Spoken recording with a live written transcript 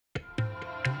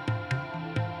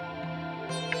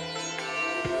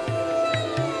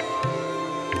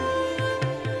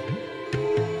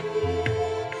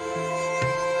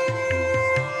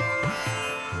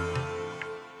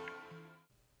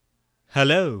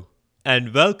Hello,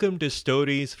 and welcome to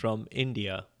Stories from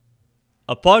India,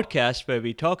 a podcast where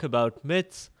we talk about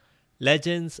myths,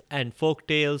 legends, and folk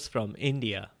tales from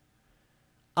India.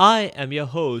 I am your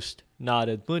host,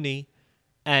 Narad Muni,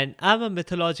 and I'm a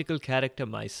mythological character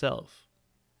myself.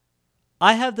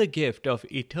 I have the gift of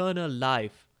eternal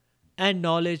life and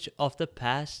knowledge of the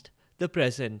past, the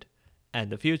present,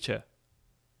 and the future.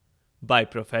 By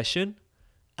profession,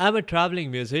 I'm a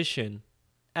traveling musician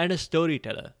and a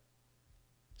storyteller.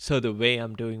 So the way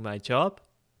I'm doing my job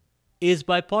is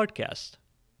by podcast.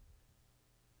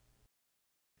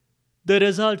 The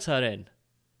results are in.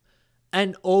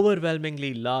 An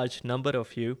overwhelmingly large number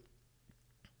of you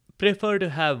prefer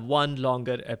to have one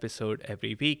longer episode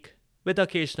every week with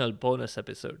occasional bonus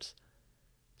episodes.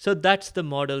 So that's the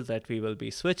model that we will be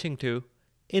switching to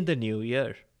in the new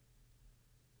year.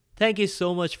 Thank you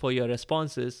so much for your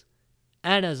responses,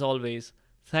 and as always,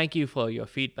 thank you for your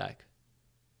feedback.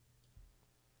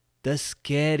 The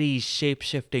scary shape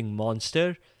shifting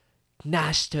monster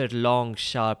gnashed her long,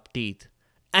 sharp teeth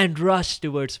and rushed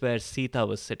towards where Sita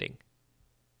was sitting.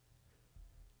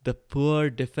 The poor,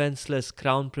 defenseless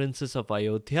crown princess of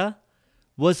Ayodhya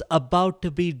was about to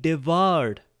be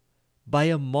devoured by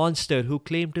a monster who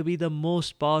claimed to be the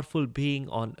most powerful being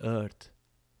on earth.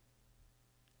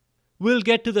 We'll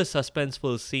get to the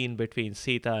suspenseful scene between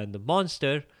Sita and the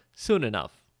monster soon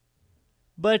enough.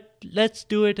 But let's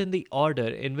do it in the order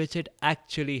in which it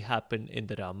actually happened in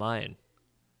the Ramayana.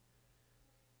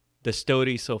 The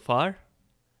story so far: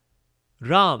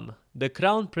 Ram, the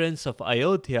crown prince of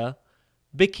Ayodhya,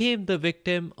 became the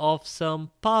victim of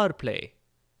some power play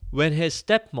when his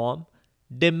stepmom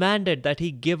demanded that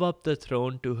he give up the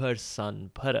throne to her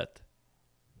son Bharat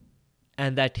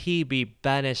and that he be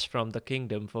banished from the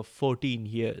kingdom for 14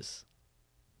 years.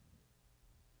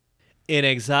 In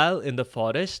exile in the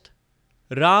forest,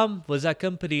 Ram was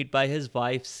accompanied by his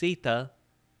wife Sita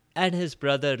and his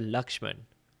brother Lakshman,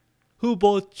 who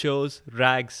both chose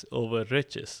rags over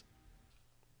riches.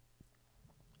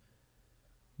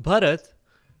 Bharat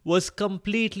was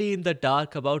completely in the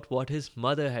dark about what his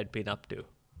mother had been up to.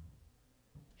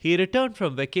 He returned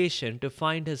from vacation to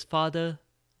find his father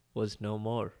was no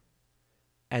more,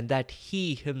 and that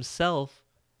he himself,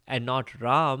 and not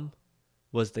Ram,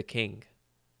 was the king.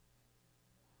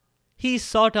 He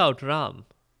sought out Ram,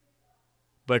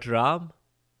 but Ram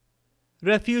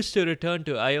refused to return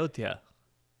to Ayodhya,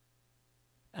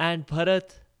 and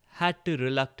Bharat had to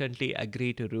reluctantly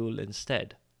agree to rule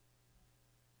instead.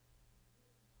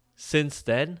 Since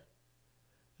then,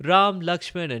 Ram,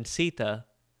 Lakshman, and Sita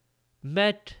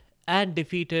met and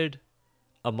defeated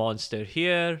a monster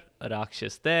here, a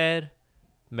Rakshas there,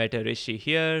 met a Rishi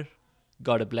here,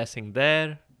 got a blessing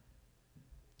there,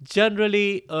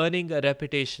 generally earning a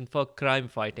reputation for crime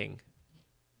fighting.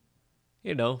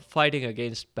 Fighting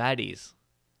against baddies,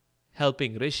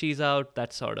 helping Rishis out,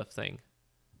 that sort of thing.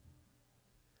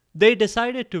 They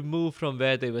decided to move from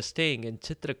where they were staying in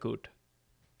Chitrakoot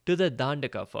to the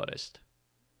Dandaka forest.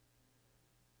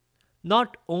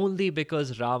 Not only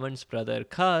because Ravan's brother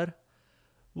Khar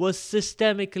was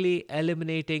systemically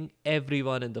eliminating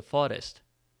everyone in the forest,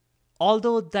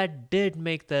 although that did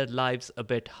make their lives a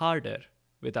bit harder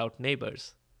without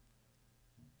neighbors.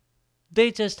 They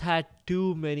just had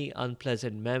too many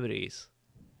unpleasant memories,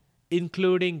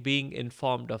 including being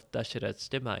informed of Dasharath's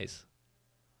demise.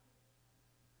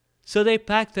 So they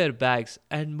packed their bags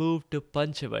and moved to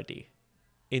Panchavati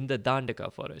in the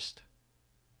Dandaka forest.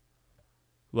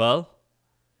 Well,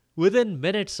 within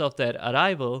minutes of their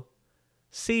arrival,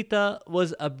 Sita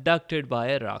was abducted by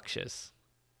a Rakshas.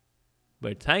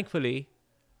 But thankfully,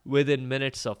 within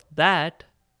minutes of that,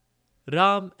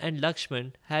 Ram and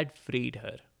Lakshman had freed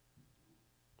her.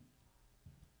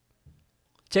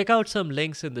 Check out some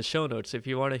links in the show notes if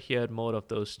you want to hear more of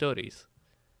those stories.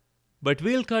 But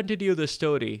we'll continue the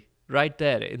story right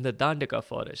there in the Dandaka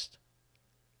forest.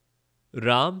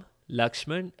 Ram,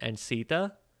 Lakshman, and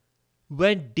Sita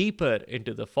went deeper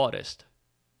into the forest.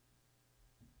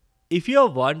 If you're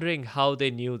wondering how they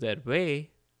knew their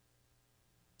way,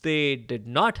 they did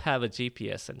not have a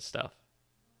GPS and stuff.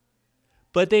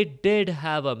 But they did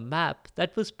have a map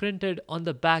that was printed on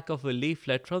the back of a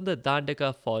leaflet from the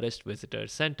Dandaka Forest Visitor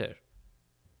Center.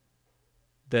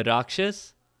 The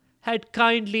Rakshas had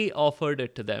kindly offered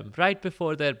it to them right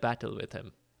before their battle with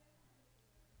him.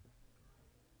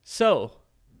 So,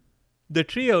 the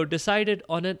trio decided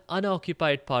on an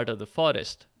unoccupied part of the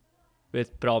forest,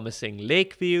 with promising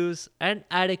lake views and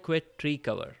adequate tree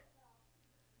cover.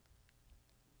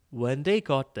 When they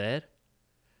got there,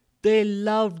 they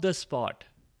loved the spot.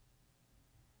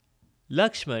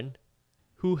 Lakshman,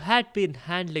 who had been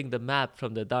handling the map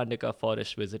from the Dandaka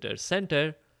Forest Visitor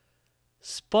Center,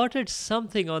 spotted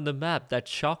something on the map that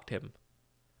shocked him.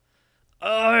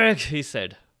 "Arg!" he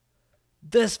said.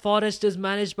 "This forest is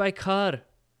managed by Khar.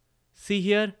 See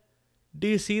here? Do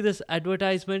you see this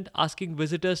advertisement asking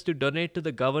visitors to donate to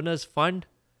the governor's fund?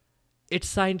 It's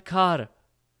signed Khar."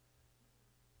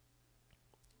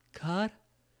 "Khar?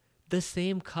 The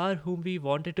same Khar whom we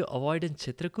wanted to avoid in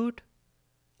Chitrakoot?"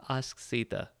 asked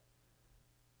Sita.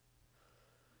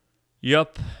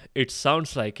 "Yup, it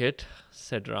sounds like it,"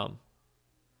 said Ram.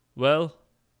 "Well,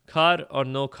 Khar or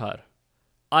no Khar,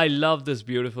 I love this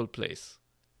beautiful place.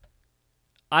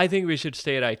 I think we should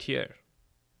stay right here.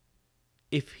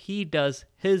 If he does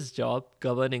his job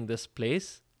governing this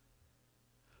place,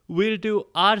 we'll do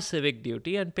our civic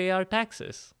duty and pay our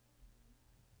taxes."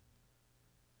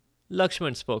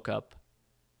 Lakshman spoke up.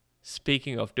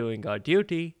 "Speaking of doing our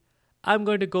duty, I'm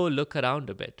going to go look around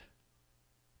a bit.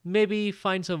 Maybe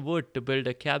find some wood to build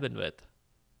a cabin with."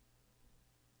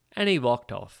 And he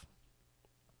walked off.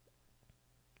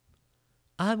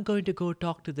 "I'm going to go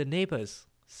talk to the neighbors,"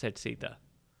 said Sita.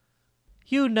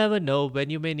 "You never know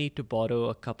when you may need to borrow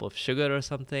a cup of sugar or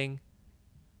something."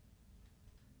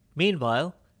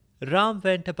 Meanwhile, Ram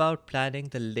went about planning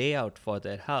the layout for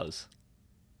their house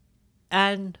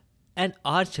and an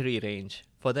archery range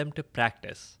for them to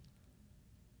practice.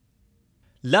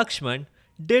 Lakshman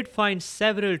did find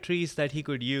several trees that he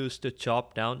could use to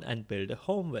chop down and build a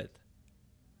home with.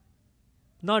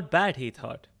 Not bad, he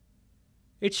thought.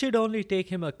 It should only take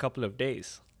him a couple of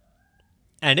days.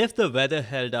 And if the weather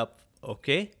held up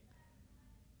okay,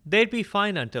 they'd be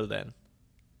fine until then.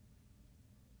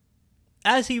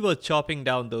 As he was chopping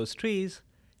down those trees,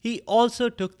 he also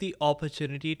took the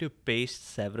opportunity to paste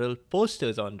several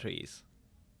posters on trees.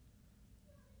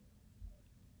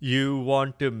 "You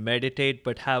want to meditate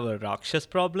but have a Rakshas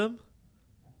problem?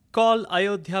 Call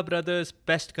Ayodhya Brothers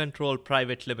Pest Control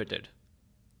Private Limited.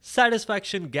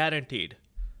 Satisfaction guaranteed.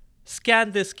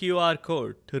 Scan this QR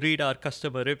code to read our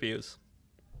customer reviews."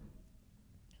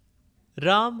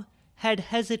 Ram had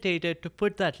hesitated to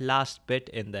put that last bit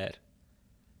in there,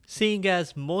 seeing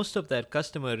as most of their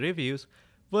customer reviews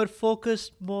were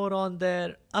focused more on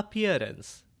their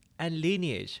appearance and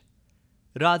lineage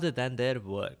rather than their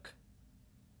work.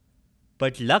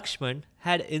 But Lakshman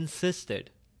had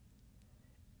insisted.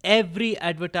 Every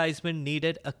advertisement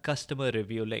needed a customer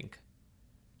review link.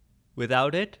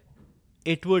 Without it,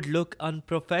 it would look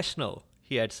unprofessional,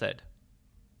 he had said.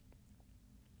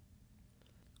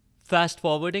 Fast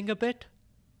forwarding a bit,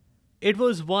 it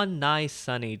was one nice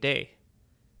sunny day.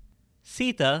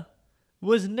 Sita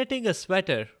was knitting a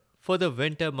sweater for the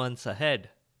winter months ahead.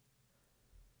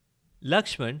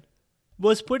 Lakshman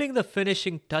was putting the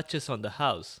finishing touches on the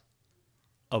house.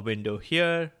 A window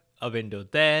here, a window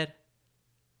there.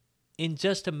 In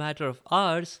just a matter of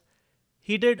hours,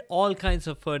 he did all kinds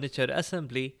of furniture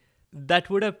assembly that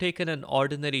would have taken an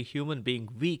ordinary human being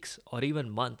weeks or even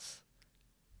months.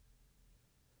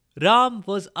 Ram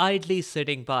was idly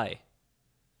sitting by,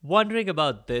 wondering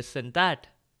about this and that,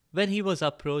 when he was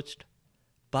approached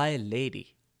by a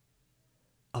lady.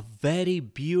 A very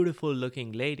beautiful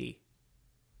looking lady.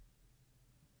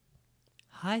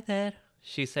 "Hi there,"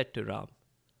 she said to Ram.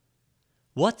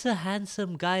 "What's a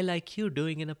handsome guy like you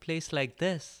doing in a place like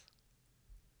this?"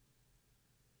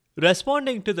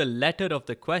 Responding to the letter of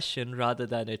the question rather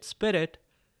than its spirit,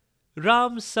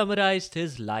 Ram summarized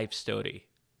his life story.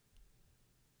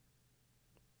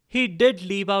 He did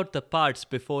leave out the parts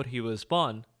before he was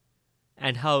born,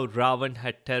 and how Ravan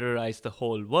had terrorized the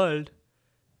whole world,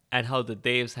 and how the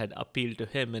Devs had appealed to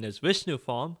him in his Vishnu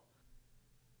form.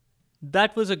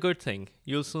 That was a good thing,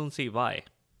 you'll soon see why.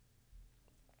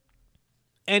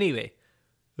 Anyway,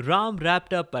 Ram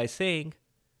wrapped up by saying,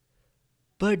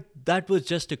 "But that was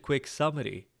just a quick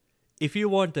summary. If you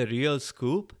want the real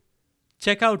scoop,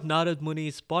 check out Narad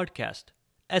Muni's podcast,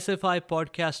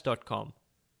 sfipodcast.com,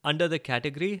 under the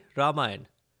category Ramayan.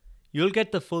 You'll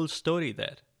get the full story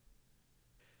there.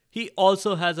 He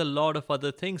also has a lot of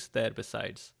other things there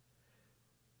besides.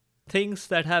 Things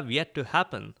that have yet to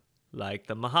happen, like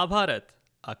the Mahabharat,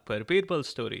 Akbar Birbal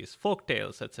stories, folk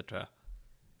tales, etc."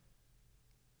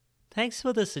 "Thanks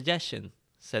for the suggestion,"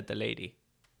 said the lady.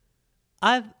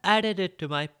 "I've added it to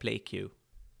my play queue."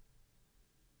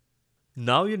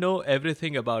 "Now you know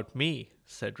everything about me,"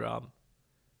 said Ram.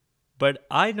 "But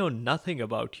I know nothing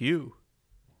about you.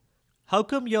 How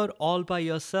come you're all by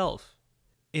yourself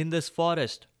in this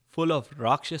forest full of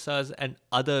Rakshasas and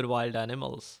other wild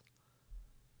animals?"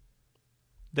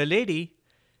 The lady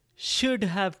should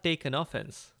have taken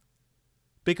offense,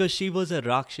 because she was a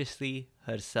Rakshasi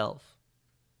herself.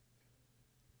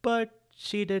 But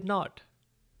She did not.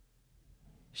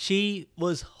 She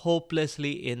was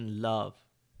hopelessly in love.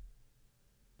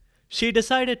 She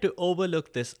decided to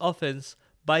overlook this offense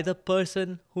by the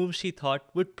person whom she thought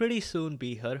would pretty soon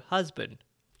be her husband.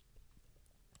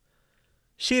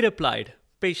 She replied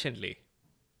patiently,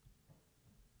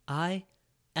 I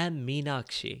am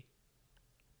Meenakshi,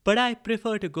 but I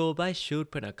prefer to go by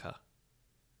Shurpanakha.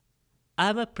 I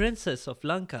am a princess of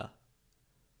Lanka.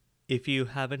 If you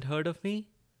haven't heard of me,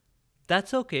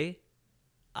 that's okay.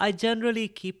 I generally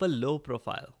keep a low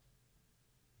profile.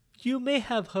 You may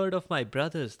have heard of my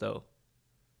brothers, though,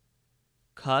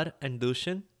 Khar and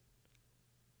Dushan,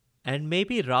 and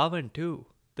maybe Ravan too,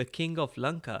 the king of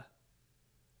Lanka.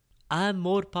 I am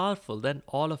more powerful than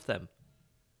all of them,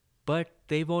 but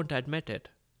they won't admit it.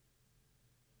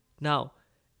 Now,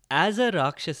 as a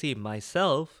Rakshasi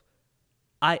myself,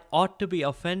 I ought to be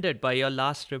offended by your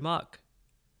last remark.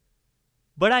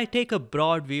 But I take a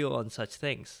broad view on such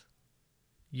things.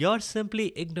 You're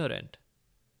simply ignorant.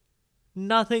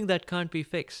 Nothing that can't be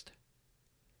fixed.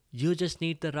 You just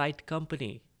need the right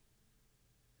company.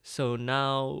 So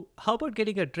now, how about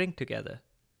getting a drink together?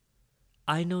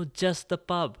 I know just the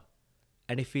pub,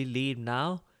 and if we leave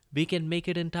now, we can make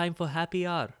it in time for happy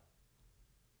hour.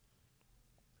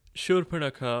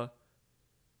 Shurpanakha,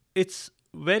 it's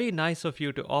very nice of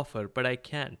you to offer, but I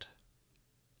can't.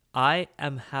 I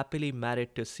am happily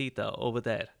married to Sita over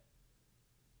there.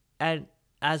 And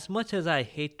as much as I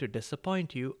hate to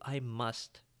disappoint you, I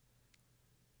must.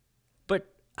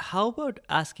 But how about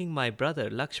asking my brother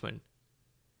Lakshman?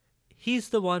 He's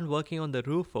the one working on the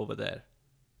roof over there.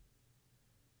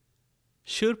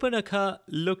 Shurpanakha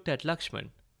looked at Lakshman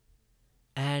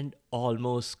and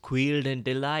almost squealed in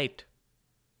delight.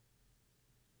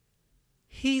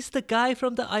 He's the guy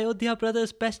from the Ayodhya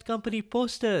Brothers Best Company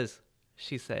posters,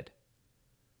 she said.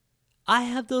 I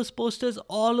have those posters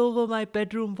all over my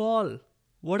bedroom wall.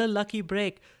 What a lucky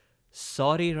break.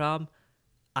 Sorry, Ram.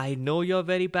 I know you're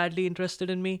very badly interested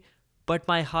in me, but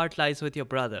my heart lies with your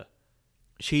brother.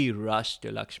 She rushed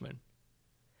to Lakshman.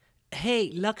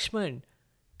 Hey, Lakshman,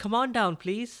 come on down,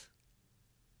 please.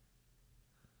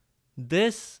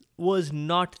 This was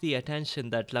not the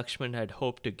attention that Lakshman had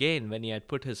hoped to gain when he had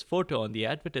put his photo on the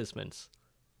advertisements.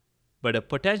 But a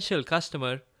potential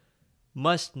customer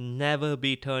must never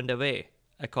be turned away,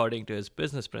 according to his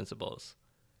business principles.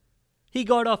 He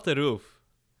got off the roof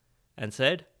and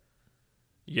said,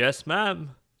 Yes,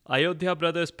 ma'am. Ayodhya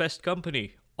Brothers Pest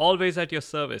Company, always at your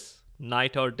service,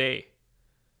 night or day.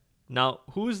 Now,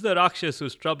 who's the Rakshas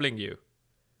who's troubling you?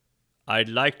 I'd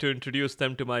like to introduce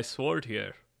them to my sword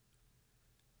here.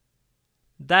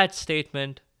 That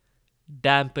statement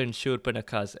dampened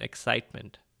Shurpanakha's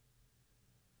excitement.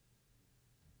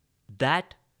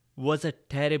 That was a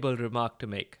terrible remark to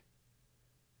make.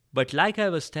 But like I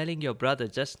was telling your brother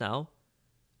just now,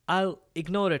 I'll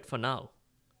ignore it for now.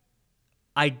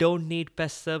 I don't need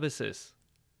pest services.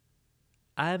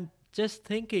 I'm just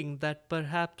thinking that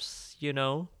perhaps,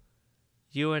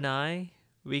 you and I,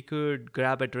 we could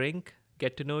grab a drink,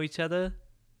 get to know each other.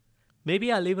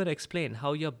 Maybe I'll even explain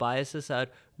how your biases are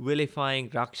vilifying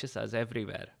Rakshasas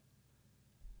everywhere.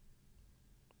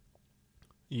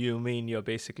 You mean you're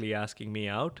basically asking me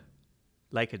out?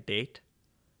 Like a date?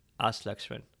 Asked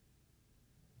Lakshman.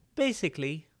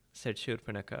 Basically, said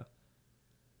Shurpanakha.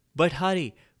 But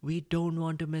hurry, we don't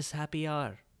want to miss happy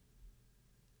hour.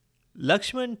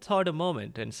 Lakshman thought a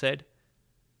moment and said,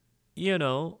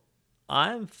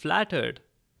 I'm flattered.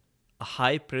 A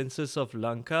high princess of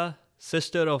Lanka,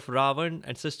 sister of Ravan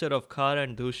and sister of Khar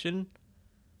and Dushan,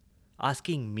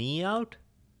 asking me out?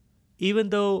 Even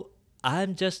though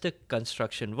I'm just a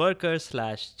construction worker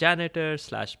 / janitor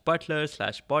 / butler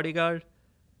 / bodyguard.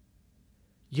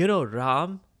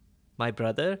 Ram, my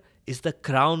brother, is the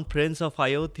crown prince of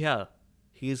Ayodhya.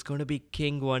 He is going to be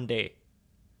king one day.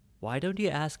 Why don't you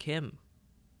ask him?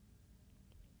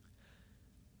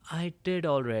 I did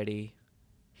already.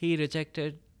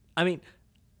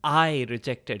 I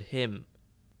rejected him.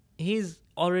 He's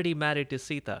already married to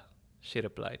Sita, she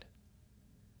replied.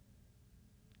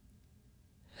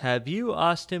 Have you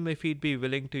asked him if he'd be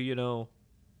willing to,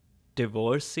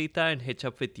 divorce Sita and hitch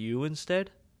up with you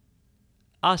instead?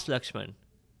 Asked Lakshman,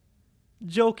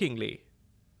 jokingly,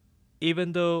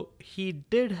 even though he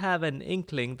did have an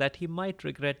inkling that he might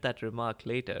regret that remark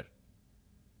later.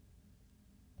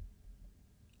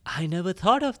 I never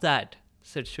thought of that,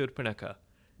 said Shurpanakha,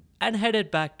 and headed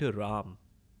back to Ram.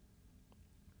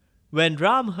 When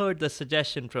Ram heard the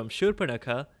suggestion from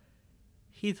Shurpanakha,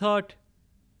 he thought,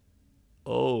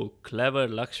 Oh, clever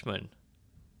Lakshman.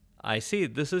 I see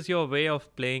this is your way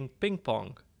of playing ping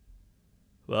pong.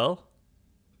 Well,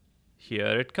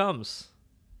 Here it comes.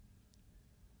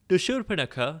 To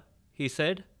Shurpanakha, he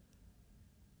said,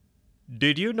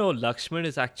 "Did you know Lakshman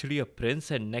is actually a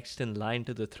prince and next in line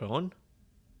to the throne?"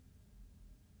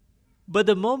 But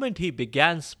the moment he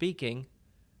began speaking,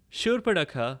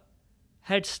 Shurpanakha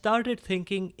had started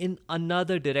thinking in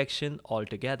another direction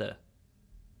altogether.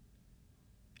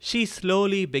 She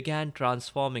slowly began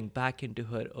transforming back into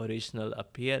her original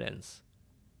appearance.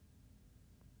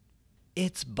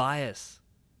 "It's bias.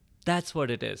 That's what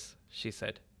it is," she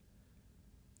said.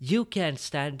 "You can't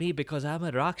stand me because I'm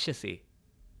a Rakshasi.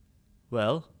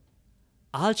 Well,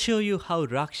 I'll show you how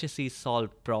Rakshasis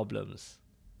solve problems."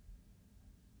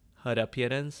 Her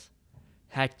appearance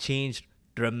had changed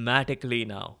dramatically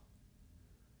now.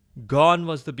 Gone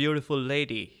was the beautiful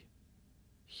lady.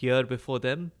 Here before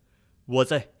them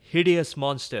was a hideous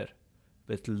monster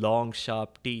with long,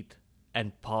 sharp teeth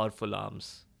and powerful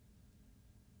arms.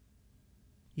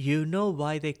 "You know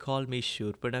why they call me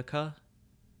Shurpanakha?"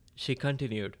 she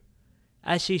continued,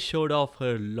 as she showed off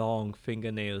her long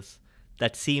fingernails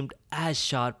that seemed as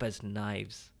sharp as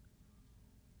knives.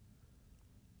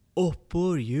 "Oh,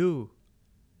 poor you,"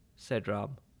 said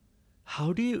Ram.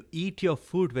 "How do you eat your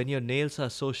food when your nails are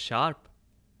so sharp?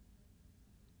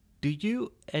 Do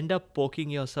you end up poking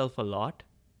yourself a lot?"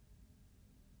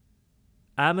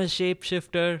 "I'm a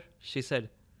shapeshifter," she said.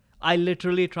 "I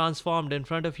literally transformed in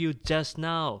front of you just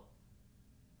now.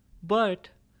 But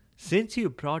since you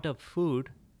brought up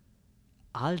food,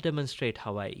 I'll demonstrate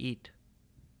how I eat.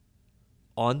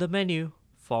 On the menu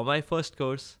for my first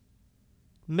course,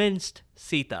 minced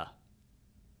Sita."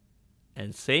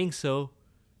 And saying so,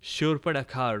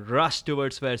 Shurpanakha rushed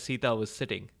towards where Sita was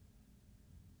sitting.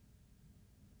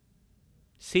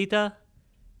 Sita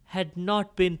had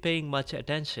not been paying much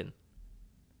attention.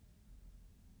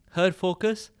 Her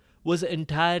focus was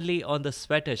entirely on the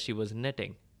sweater she was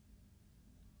knitting.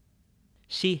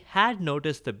 She had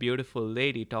noticed the beautiful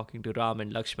lady talking to Ram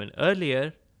and Lakshman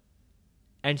earlier,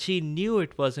 and she knew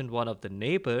it wasn't one of the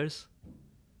neighbors.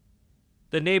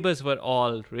 The neighbors were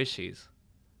all rishis.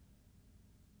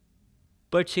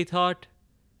 But she thought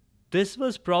this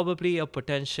was probably a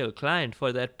potential client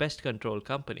for their pest control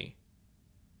company.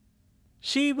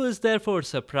 She was therefore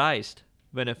surprised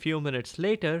when a few minutes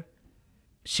later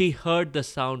she heard the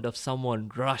sound of someone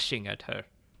rushing at her.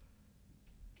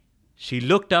 She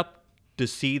looked up to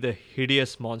see the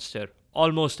hideous monster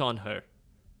almost on her.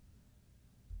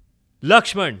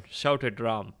 "Lakshman!" shouted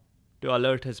Ram to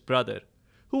alert his brother,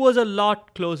 who was a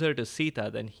lot closer to Sita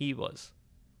than he was.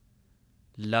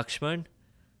 Lakshman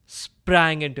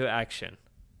sprang into action.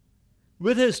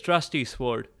 With his trusty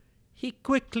sword, he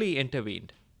quickly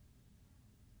intervened.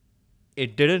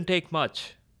 It didn't take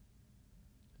much.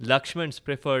 Lakshman's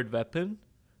preferred weapon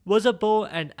was a bow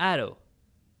and arrow,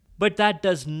 but that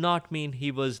does not mean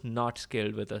he was not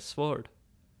skilled with a sword.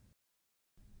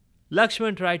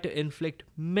 Lakshman tried to inflict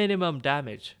minimum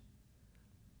damage,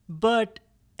 but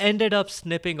ended up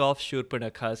snipping off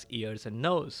Shurpanakha's ears and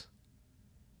nose.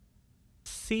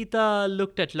 Sita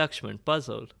looked at Lakshman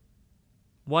puzzled,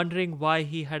 wondering why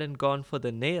he hadn't gone for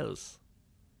the nails.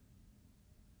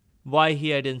 Why he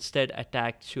had instead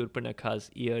attacked Shurpanakha's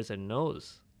ears and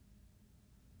nose.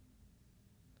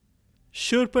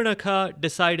 Shurpanakha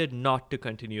decided not to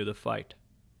continue the fight.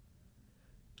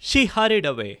 She hurried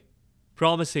away,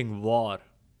 promising war,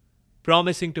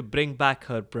 promising to bring back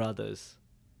her brothers.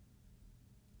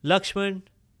 Lakshman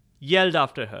yelled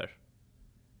after her,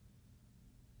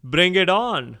 "Bring it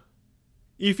on!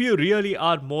 If you really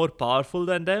are more powerful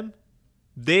than them,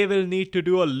 they will need to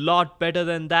do a lot better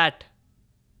than that.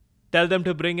 Tell them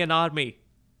to bring an army,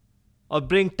 or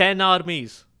bring 10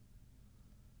 armies."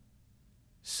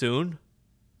 Soon,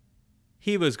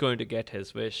 he was going to get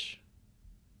his wish.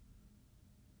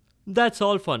 That's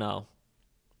all for now.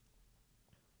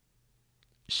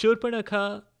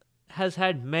 Shurpanakha has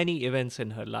had many events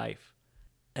in her life,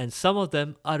 and some of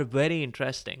them are very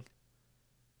interesting.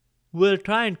 We'll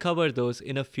try and cover those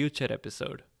in a future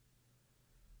episode.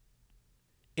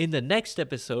 In the next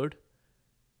episode,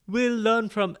 we'll learn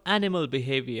from animal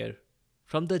behavior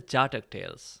from the Jatak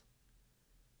tales.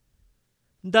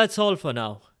 That's all for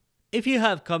now. If you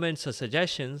have comments or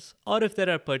suggestions, or if there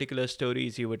are particular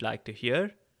stories you would like to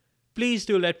hear, please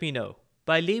do let me know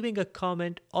by leaving a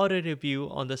comment or a review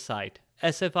on the site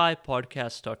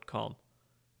sfipodcast.com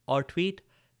or tweet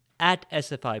at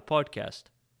sfipodcast.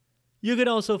 You can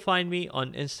also find me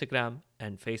on Instagram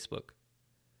and Facebook.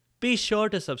 Be sure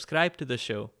to subscribe to the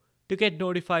show to get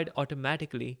notified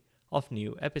automatically of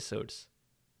new episodes.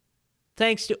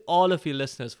 Thanks to all of you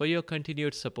listeners for your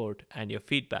continued support and your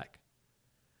feedback.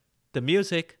 The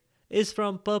music is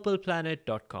from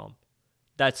purpleplanet.com.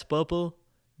 That's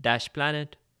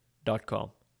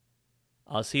purple-planet.com.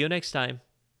 I'll see you next time.